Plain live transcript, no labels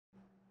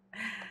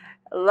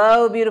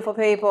Hello, beautiful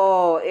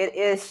people. It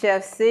is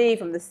Chef C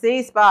from the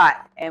C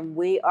Spot, and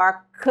we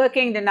are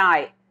cooking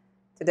tonight.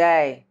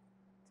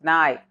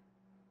 Tonight,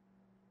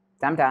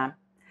 sometime.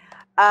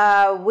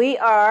 We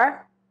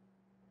are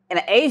in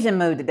an Asian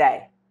mood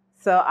today.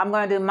 So I'm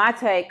going to do my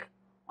take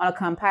on a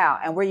kung pao,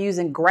 and we're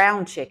using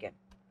ground chicken.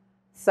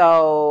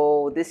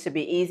 So this should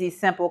be easy,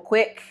 simple,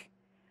 quick,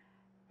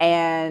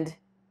 and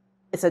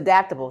it's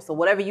adaptable. So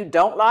whatever you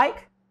don't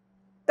like,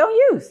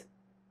 don't use.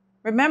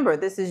 Remember,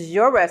 this is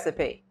your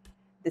recipe.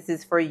 This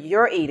is for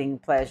your eating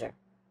pleasure.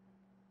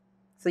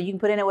 So you can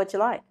put in it what you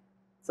like.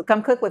 So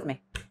come cook with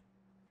me.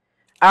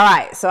 All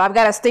right, so I've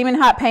got a steaming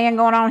hot pan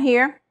going on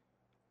here.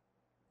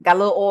 Got a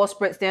little oil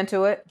spritzed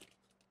into it.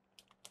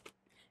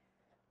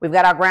 We've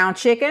got our ground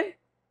chicken.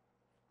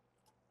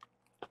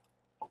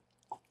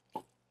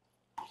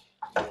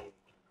 We're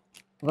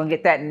going to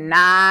get that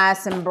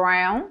nice and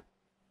brown.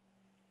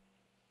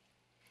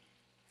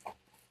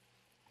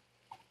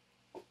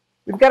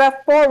 We've got a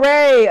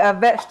foray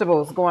of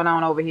vegetables going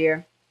on over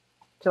here.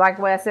 Do you like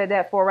the way I said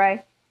that,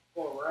 foray?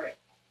 Foray.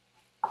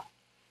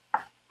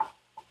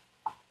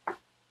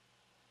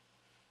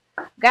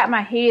 Got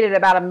my heat at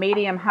about a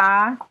medium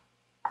high.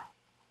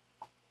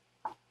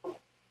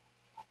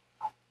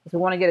 We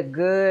want to get a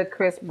good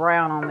crisp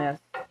brown on this.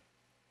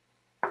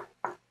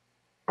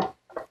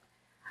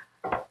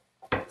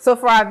 So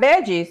for our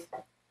veggies,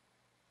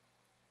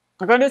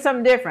 we're going to do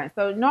something different.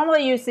 So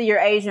normally you see your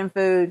Asian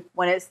food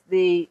when it's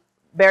the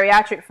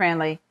bariatric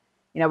friendly.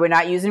 You know, we're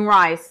not using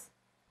rice,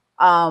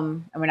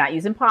 and we're not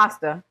using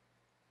pasta.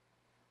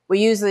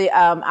 We usually,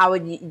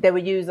 they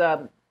would use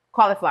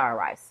cauliflower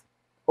rice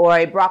or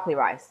a broccoli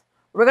rice.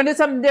 We're going to do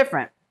something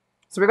different.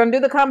 So we're going to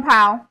do the kung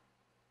pao.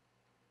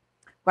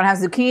 We're going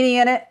to have zucchini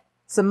in it,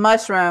 some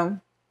mushroom,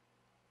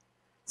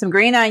 some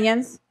green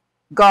onions,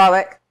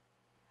 garlic.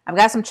 I've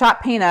got some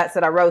chopped peanuts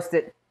that I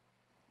roasted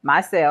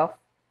myself.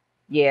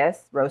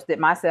 Yes, roasted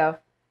myself.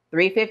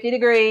 350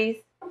 degrees.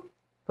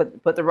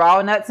 Put the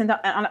raw nuts on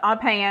a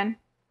pan.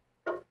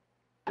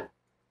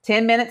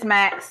 10 minutes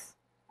max.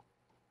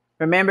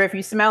 Remember, if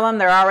you smell them,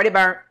 they're already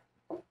burnt.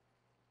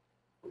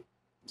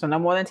 So no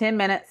more than 10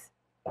 minutes.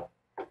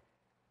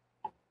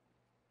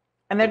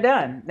 And they're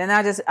done. Then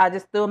I just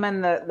threw them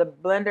in the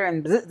blender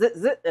and zit, zit,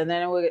 zit, and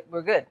then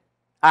we're good.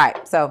 All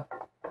right, so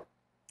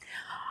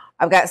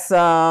I've got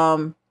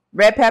some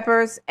red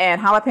peppers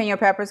and jalapeno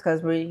peppers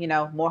because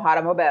more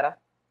hotter, more better.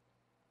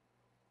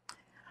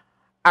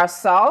 Our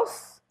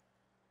sauce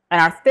and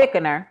our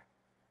thickener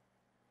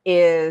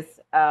is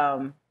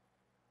some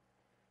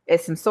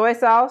soy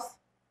sauce,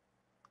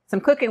 some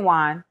cooking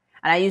wine,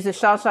 and I use the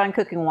Shaoxing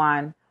cooking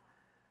wine.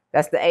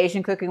 That's the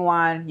Asian cooking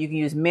wine. You can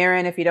use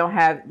mirin if you don't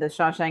have the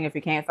Shaoxing. If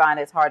you can't find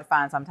it, it's hard to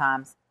find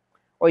sometimes.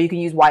 Or you can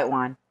use white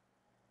wine.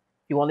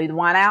 If you want to leave the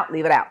wine out,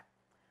 leave it out.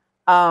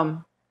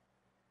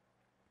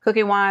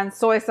 Cooking wine,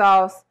 soy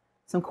sauce,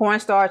 some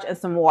cornstarch, and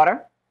some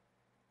water.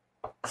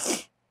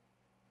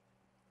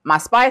 My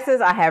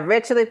spices, I have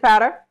red chili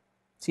powder.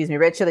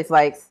 Red chili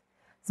flakes.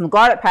 Some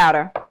garlic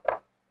powder.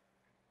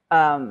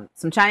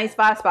 Some Chinese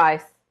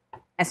spice,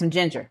 and some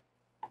ginger.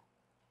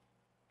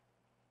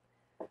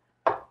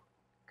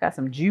 Got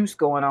some juice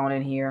going on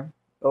in here.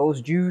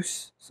 Rose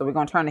juice. So we're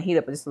going to turn the heat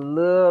up just a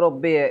little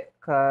bit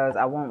because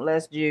I want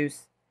less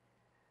juice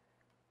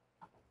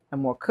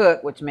and more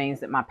cook, which means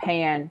that my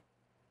pan,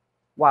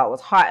 while it was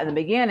hot in the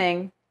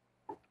beginning,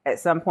 at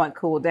some point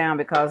cooled down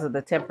because of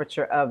the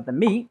temperature of the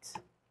meat.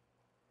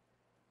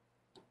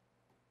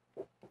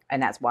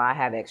 And that's why I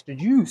have extra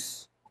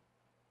juice.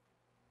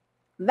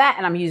 That,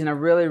 and I'm using a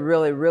really,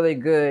 really, really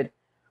good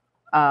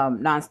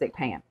nonstick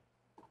pan.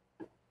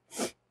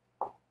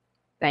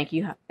 Thank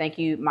you,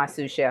 my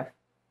sous chef.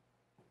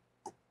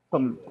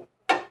 So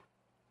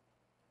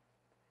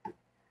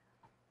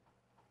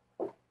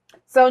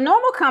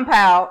normal kung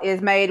pao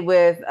is made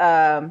with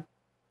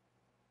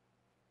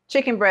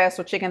chicken breasts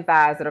or chicken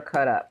thighs that are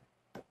cut up.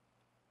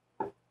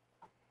 I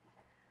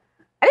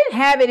didn't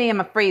have any in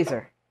my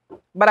freezer,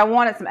 but I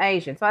wanted some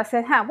Asian. So I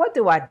said, what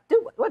do I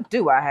do? What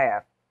do I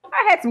have?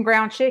 I had some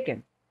ground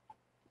chicken.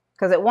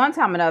 Because at one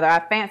time or another,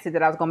 I fancied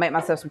that I was going to make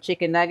myself some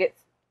chicken nuggets.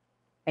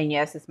 And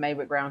yes, it's made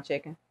with ground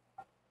chicken.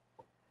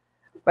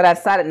 But I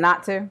decided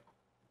not to.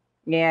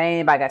 Yeah, ain't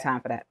anybody got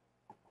time for that.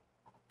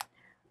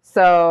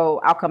 So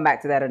I'll come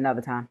back to that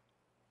another time.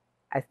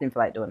 I just didn't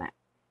feel like doing that.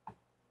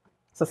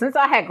 So since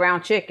I had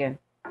ground chicken,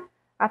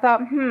 I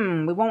thought,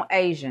 we want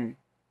Asian.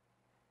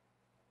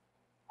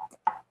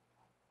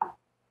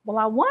 Well,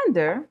 I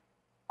wonder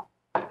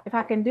if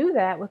I can do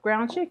that with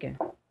ground chicken.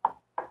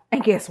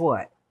 And guess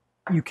what?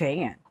 You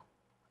can.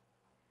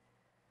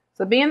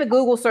 So being the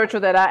Google searcher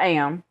that I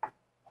am,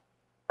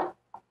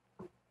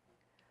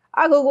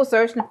 I Google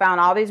searched and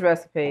found all these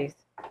recipes.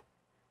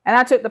 And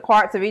I took the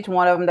parts of each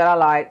one of them that I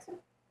liked.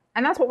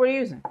 And that's what we're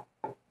using.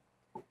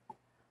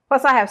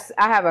 Plus, I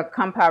have a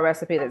kung pao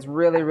recipe that's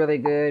really, really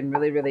good and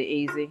really, really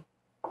easy.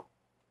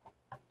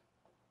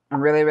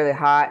 And really, really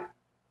hot.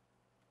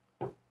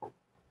 For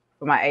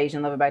my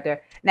Asian lover back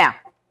there. Now,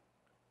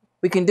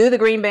 we can do the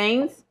green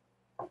beans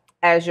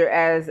as your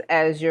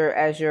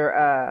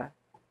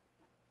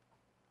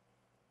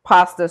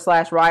pasta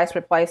 / rice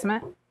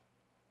replacement.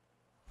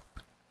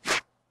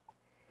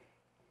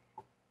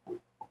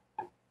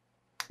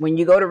 When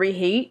you go to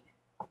reheat,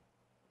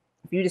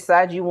 if you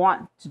decide you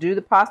want to do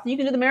the pasta, you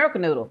can do the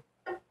Miracle Noodle.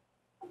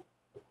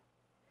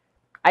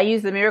 I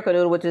use the Miracle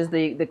Noodle, which is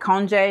the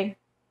congee.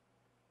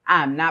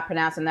 I'm not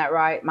pronouncing that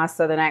right. My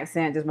southern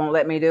accent just won't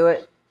let me do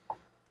it.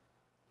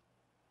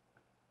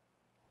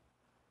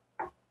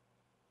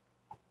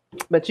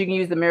 But you can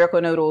use the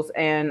Miracle Noodles,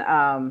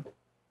 and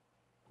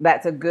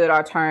that's a good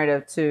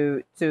alternative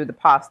to the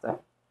pasta.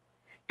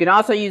 You can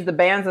also use the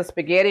Banza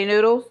spaghetti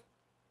noodles,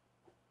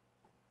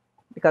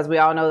 because we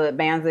all know that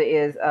Banza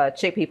is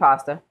chickpea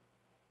pasta.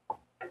 All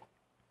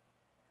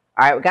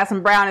right, we got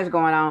some brownish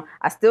going on.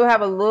 I still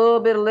have a little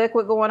bit of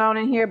liquid going on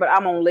in here, but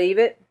I'm going to leave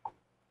it.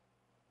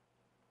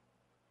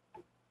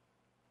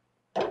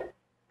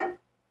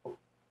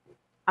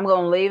 I'm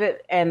going to leave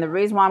it, and the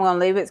reason why I'm going to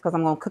leave it is because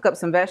I'm going to cook up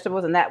some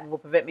vegetables, and that will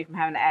prevent me from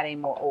having to add any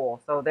more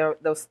oil. So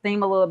they'll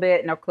steam a little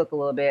bit, and they'll cook a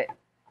little bit.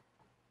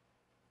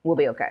 We'll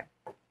be okay.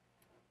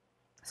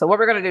 So what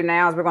we're going to do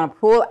now is we're going to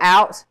pull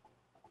out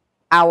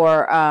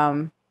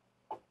our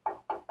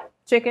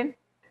chicken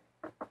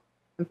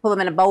and pull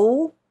them in a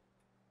bowl.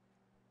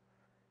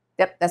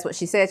 Yep, that's what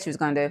she said she was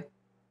going to do.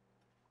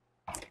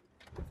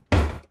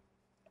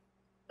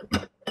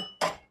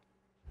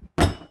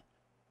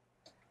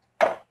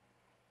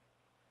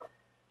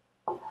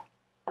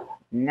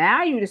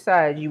 Now you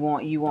decide you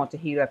want to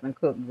heat up and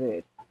cook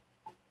good.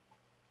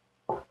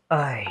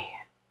 Aye.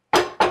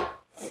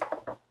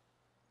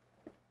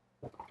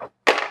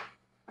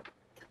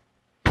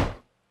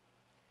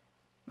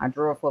 My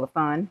drawer full of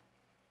fun.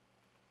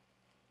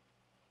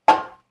 And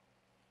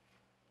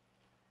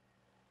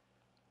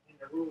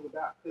the rule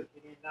about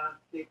cooking in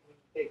non-stick when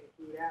you take the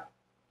food out.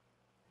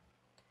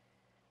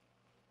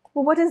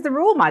 Well, what is the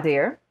rule, my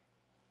dear?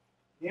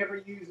 Never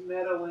use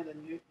metal in a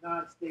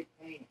non-stick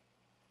pan.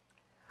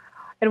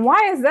 And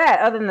why is that,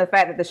 other than the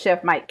fact that the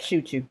chef might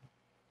shoot you?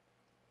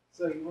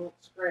 So you won't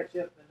scratch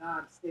up the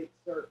non-stick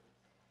surface.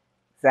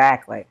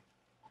 Exactly.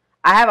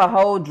 I have a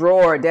whole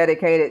drawer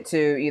dedicated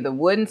to either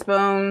wooden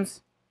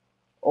spoons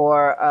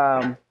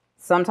or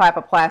some type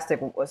of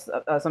plastic,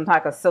 some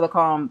type of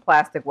silicone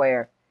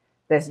plasticware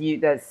that's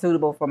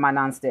suitable for my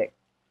nonstick.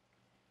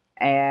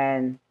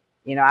 And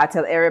you know, I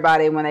tell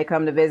everybody when they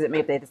come to visit me,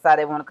 if they decide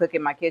they want to cook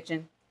in my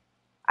kitchen,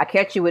 I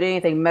catch you with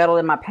anything metal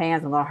in my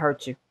pans, I'm gonna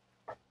hurt you,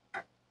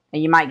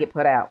 and you might get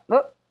put out.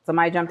 Look,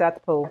 somebody jumped out the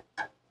pool.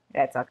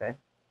 That's okay.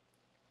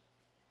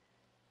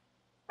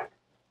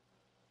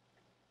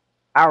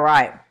 All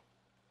right.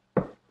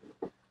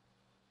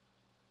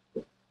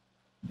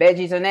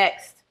 Veggies are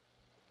next.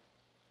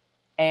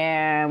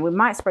 And we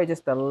might spray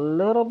just a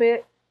little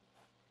bit.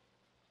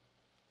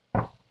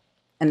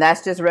 And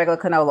that's just regular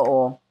canola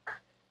oil.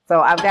 So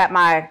I've got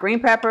my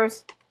green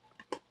peppers.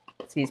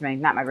 Excuse me,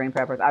 not my green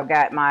peppers. I've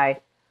got my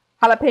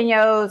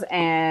jalapenos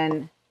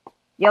and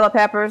yellow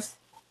peppers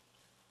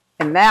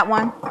in that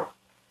one.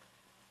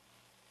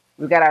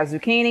 We've got our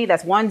zucchini.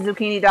 That's one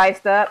zucchini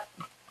diced up.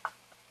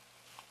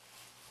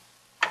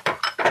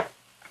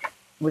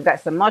 We've got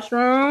some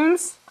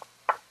mushrooms.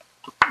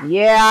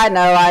 Yeah, I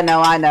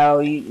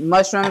know.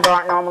 Mushrooms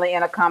aren't normally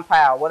in a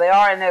compound. Well, they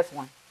are in this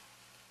one.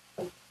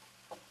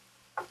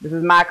 This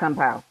is my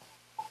compound.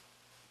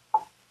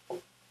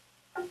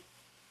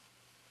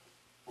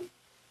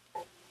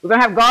 We're going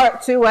to have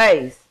garlic two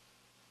ways.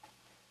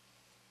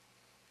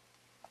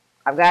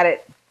 I've got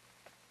it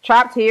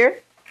chopped here.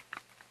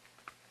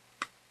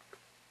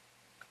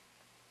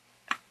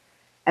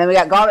 And we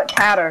got garlic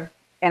powder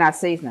in our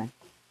seasoning.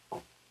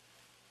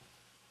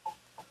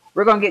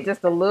 We're going to get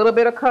just a little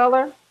bit of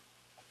color.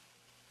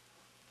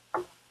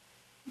 I'm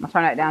going to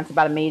turn that down to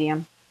about a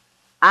medium.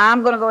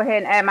 I'm going to go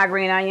ahead and add my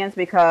green onions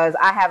because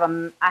I have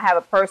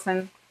a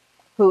person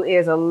who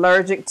is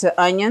allergic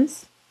to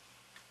onions.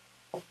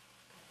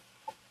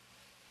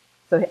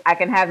 So I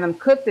can have them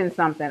cooked in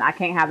something. I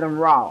can't have them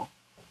raw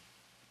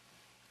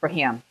for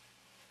him.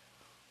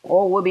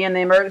 Or we'll be in the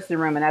emergency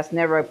room, and that's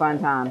never a fun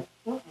time.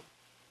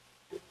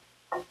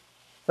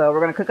 So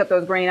we're going to cook up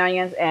those green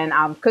onions, and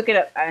I'm cooking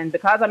up. And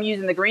because I'm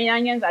using the green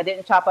onions, I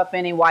didn't chop up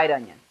any white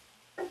onions.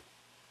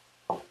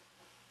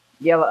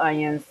 Yellow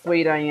onions,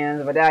 sweet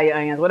onions, Vidalia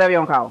onions, whatever you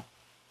want to call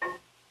them.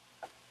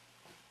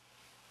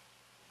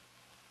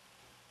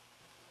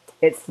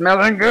 It's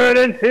smelling good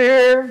in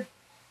here.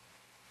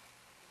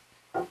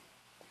 All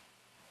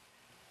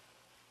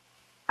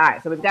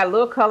right, so we've got a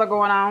little color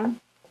going on, a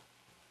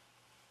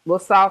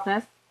little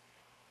softness.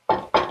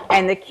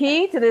 And the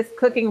key to this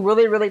cooking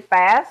really, really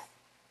fast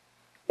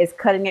is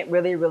cutting it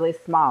really, really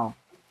small.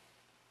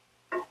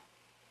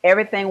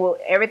 Everything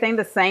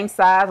the same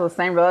size or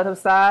same relative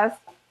size.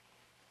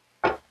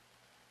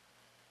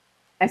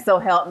 And so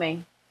help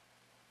me,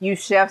 you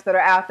chefs that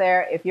are out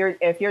there, if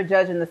you're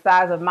judging the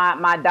size of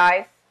my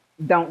dice,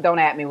 don't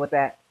at me with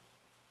that.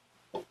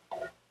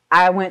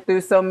 I went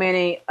through so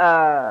many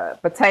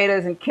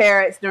potatoes and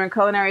carrots during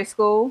culinary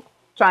school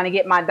trying to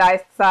get my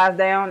dice size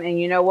down, and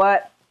you know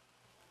what?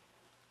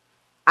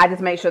 I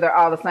just make sure they're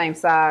all the same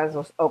size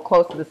or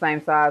close to the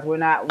same size. We're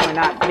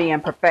not being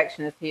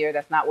perfectionists here.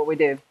 That's not what we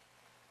do.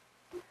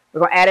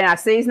 We're gonna add in our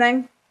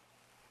seasoning.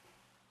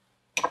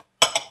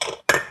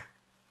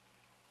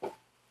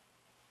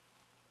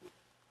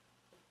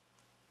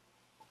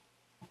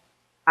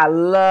 I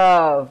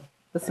love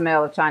the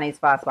smell of Chinese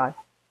five spice.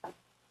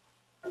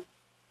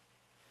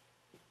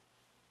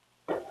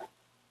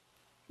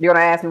 You're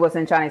gonna ask me what's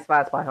in Chinese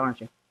five spice, aren't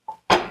you?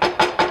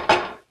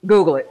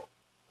 Google it.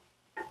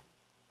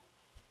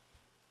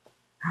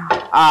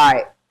 All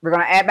right, we're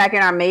gonna add back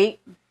in our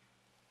meat.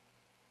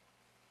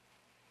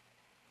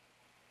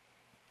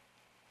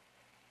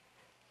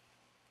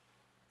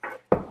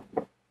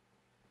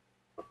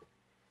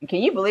 And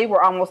can you believe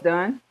we're almost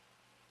done?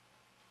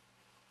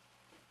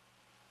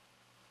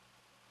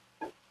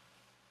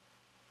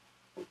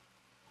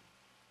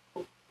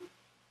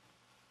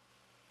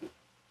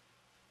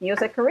 You'll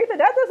say, Caritha,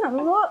 that doesn't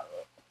look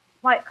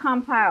like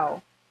Kung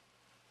Pao.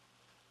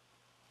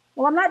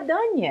 Well, I'm not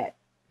done yet.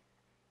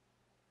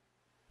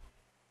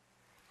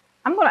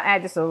 I'm going to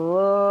add just a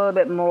little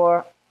bit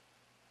more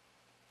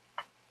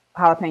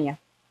jalapeno.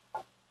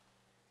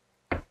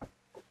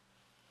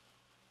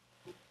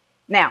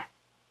 Now,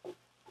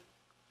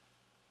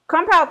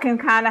 Kung Pao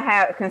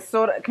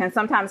can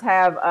sometimes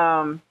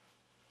have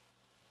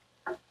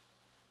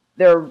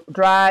their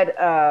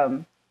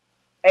dried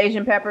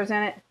Asian peppers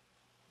in it.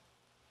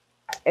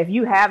 If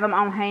you have them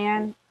on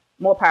hand,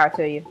 more power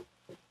to you.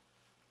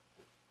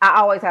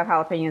 I always have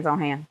jalapenos on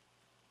hand.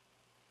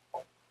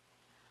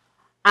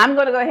 I'm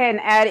going to go ahead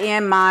and add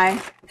in my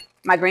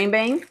green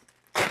beans.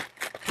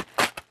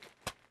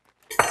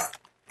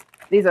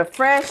 These are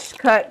fresh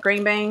cut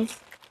green beans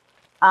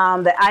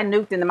that I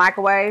nuked in the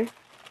microwave.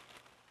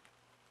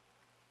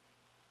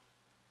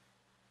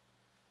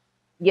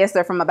 Yes,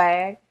 they're from a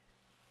bag.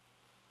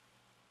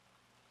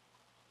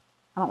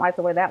 I don't like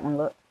the way that one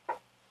looks.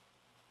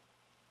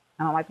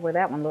 I don't like the way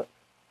that one looks.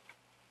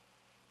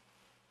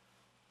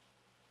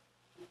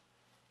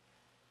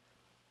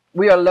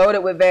 We are loaded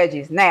with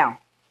veggies. Now,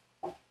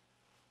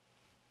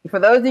 for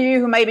those of you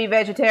who may be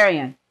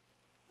vegetarian,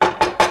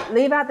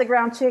 leave out the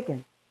ground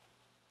chicken.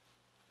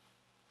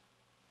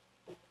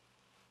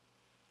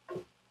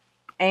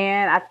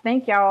 And I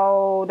think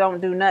y'all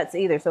don't do nuts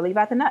either, so leave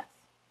out the nuts.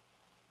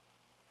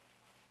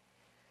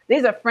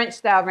 These are French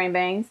style green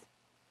beans.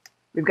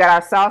 We've got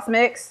our sauce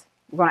mix.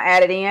 We're going to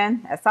add it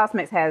in. That sauce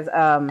mix has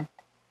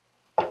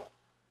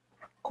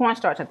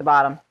cornstarch at the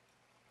bottom.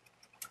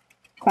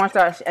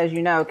 Cornstarch, as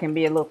you know, can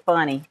be a little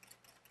funny.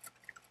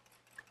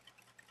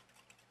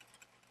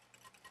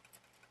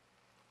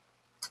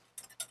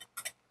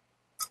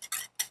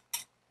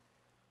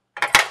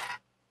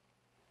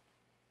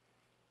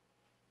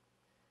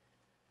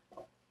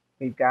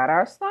 We've got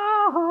our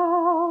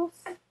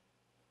sauce.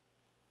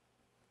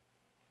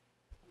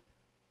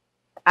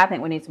 I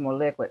think we need some more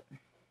liquid,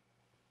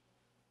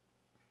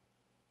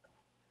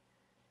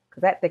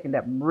 because that thickened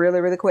up really,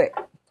 really quick.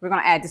 So we're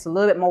going to add just a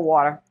little bit more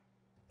water.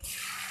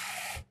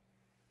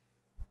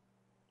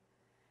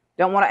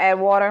 Don't want to add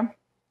water?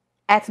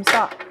 Add some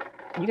stock.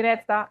 You can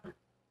add stock.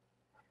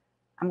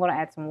 I'm going to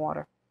add some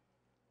water.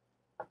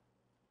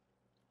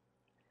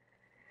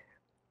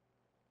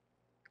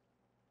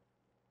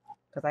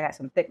 Because I got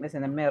some thickness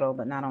in the middle,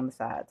 but not on the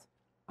sides.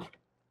 I'm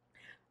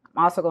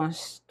also going to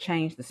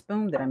change the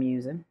spoon that I'm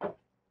using.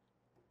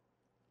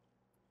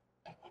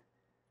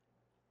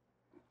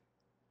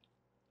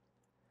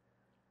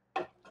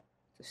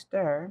 To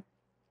stir.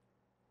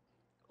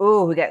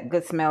 Ooh, we got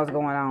good smells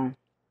going on.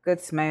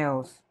 Good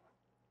smells.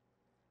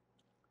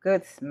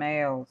 Good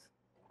smells.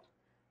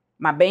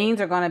 My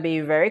beans are going to be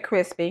very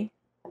crispy.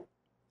 We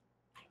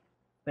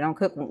don't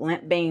cook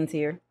limp beans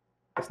here.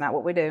 That's not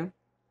what we do.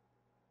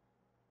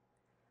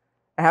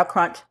 I have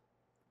crunch,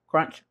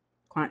 crunch,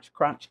 crunch,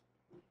 crunch.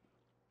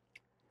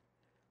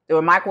 They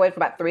were microwaved for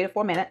about 3 to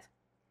 4 minutes.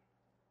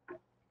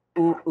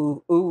 Ooh,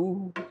 ooh,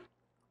 ooh.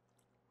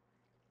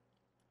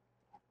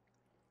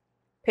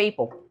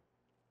 People.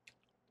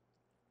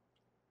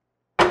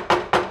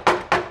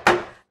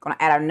 Gonna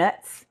add our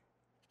nuts.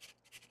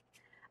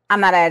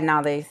 I'm not adding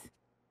all these,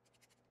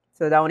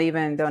 so don't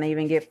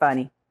even get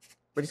funny.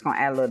 We're just gonna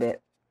add a little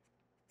bit.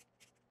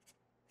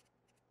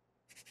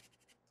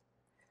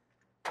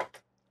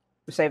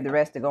 We'll save the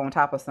rest to go on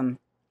top of some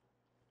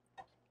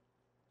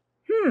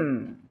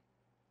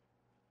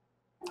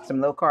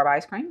low carb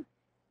ice cream,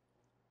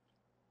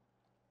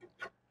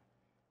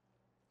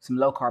 some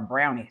low carb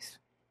brownies.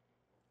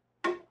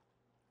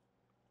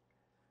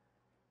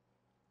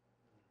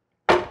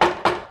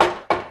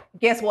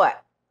 Guess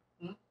what?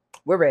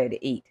 We're ready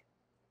to eat.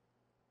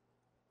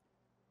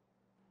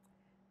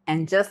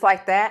 And just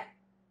like that,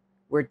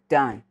 we're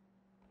done.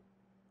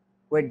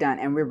 We're done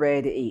and we're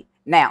ready to eat.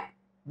 Now,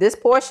 this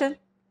portion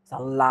is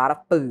a lot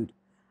of food.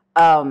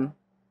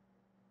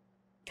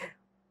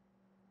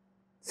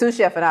 Sous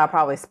Chef and I will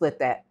probably split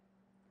that.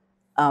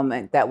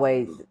 And that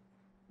way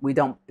we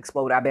don't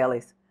explode our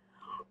bellies.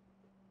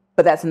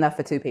 But that's enough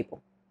for 2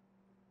 people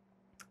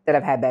that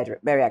have had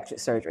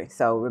bariatric surgery.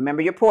 So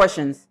remember your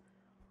portions.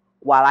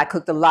 While I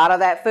cooked a lot of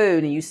that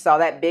food, and you saw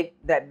that big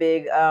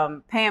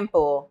pan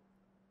full,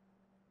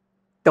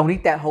 don't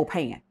eat that whole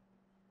pan.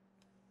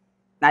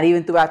 Not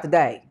even throughout the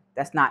day.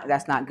 That's not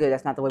good.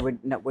 That's not the way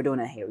we're doing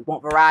it here. We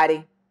want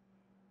variety.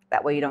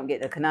 That way you don't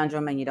get a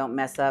conundrum and you don't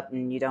mess up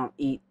and you don't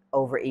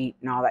overeat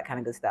and all that kind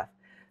of good stuff.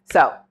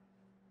 So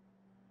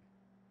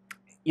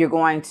you're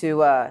going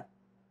to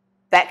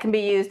that can be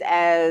used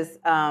as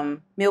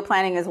meal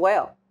planning as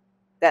well.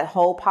 That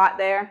whole pot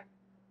there,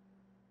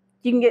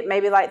 you can get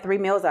maybe like 3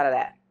 meals out of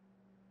that.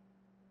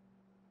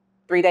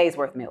 3 days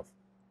worth of meals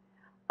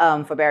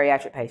for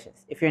bariatric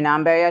patients. If you're a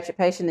non-bariatric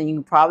patient, then you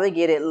can probably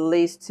get at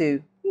least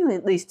two.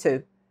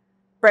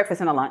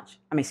 Breakfast and a lunch.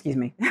 Excuse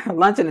me,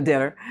 lunch and a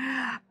dinner.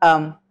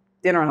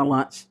 Dinner and a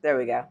lunch. There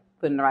we go.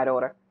 Put in the right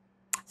order.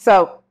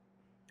 So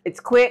it's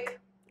quick.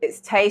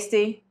 It's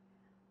tasty.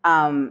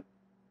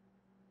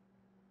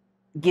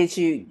 Gets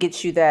you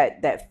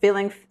that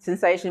filling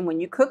sensation. When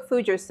you cook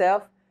food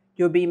yourself,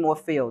 you'll be more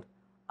filled.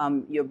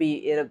 It'll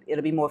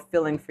be more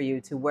filling for you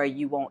to where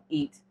you won't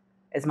eat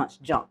as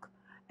much junk,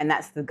 and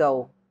that's the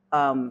goal.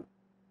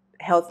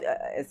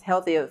 As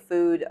healthy of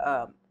food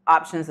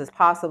options as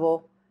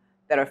possible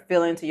that are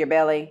filling to your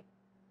belly,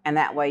 and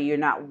that way you're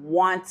not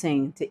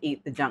wanting to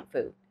eat the junk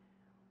food.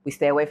 We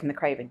stay away from the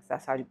cravings.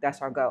 That's our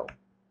goal.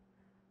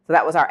 So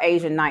that was our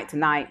Asian night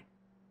tonight,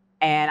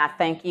 and I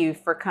thank you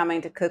for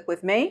coming to cook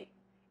with me.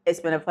 It's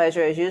been a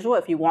pleasure as usual.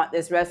 If you want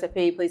this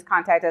recipe, please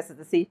contact us at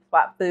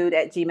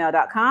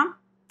thecspotfood@gmail.com.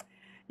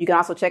 You can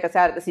also check us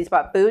out at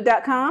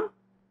thecspotfood.com,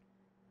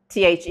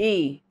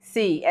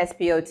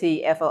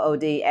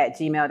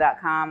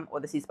 THECSPOTFOOD@gmail.com,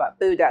 or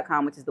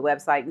thecspotfood.com, which is the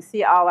website. You can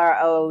see all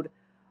our old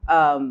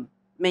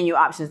menu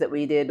options that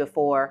we did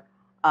before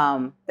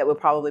that we'll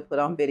probably put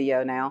on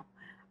video now.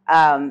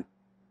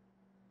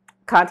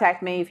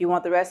 Contact me if you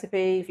want the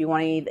recipe, if you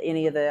want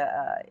any of the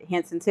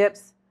hints and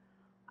tips.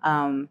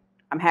 I'm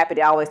happy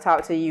to always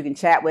talk to you. You can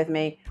chat with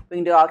me. We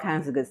can do all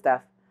kinds of good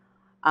stuff.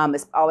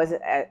 As always,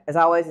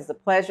 it's a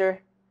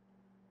pleasure.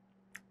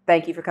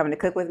 Thank you for coming to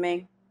cook with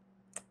me.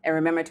 And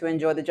remember to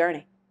enjoy the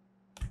journey.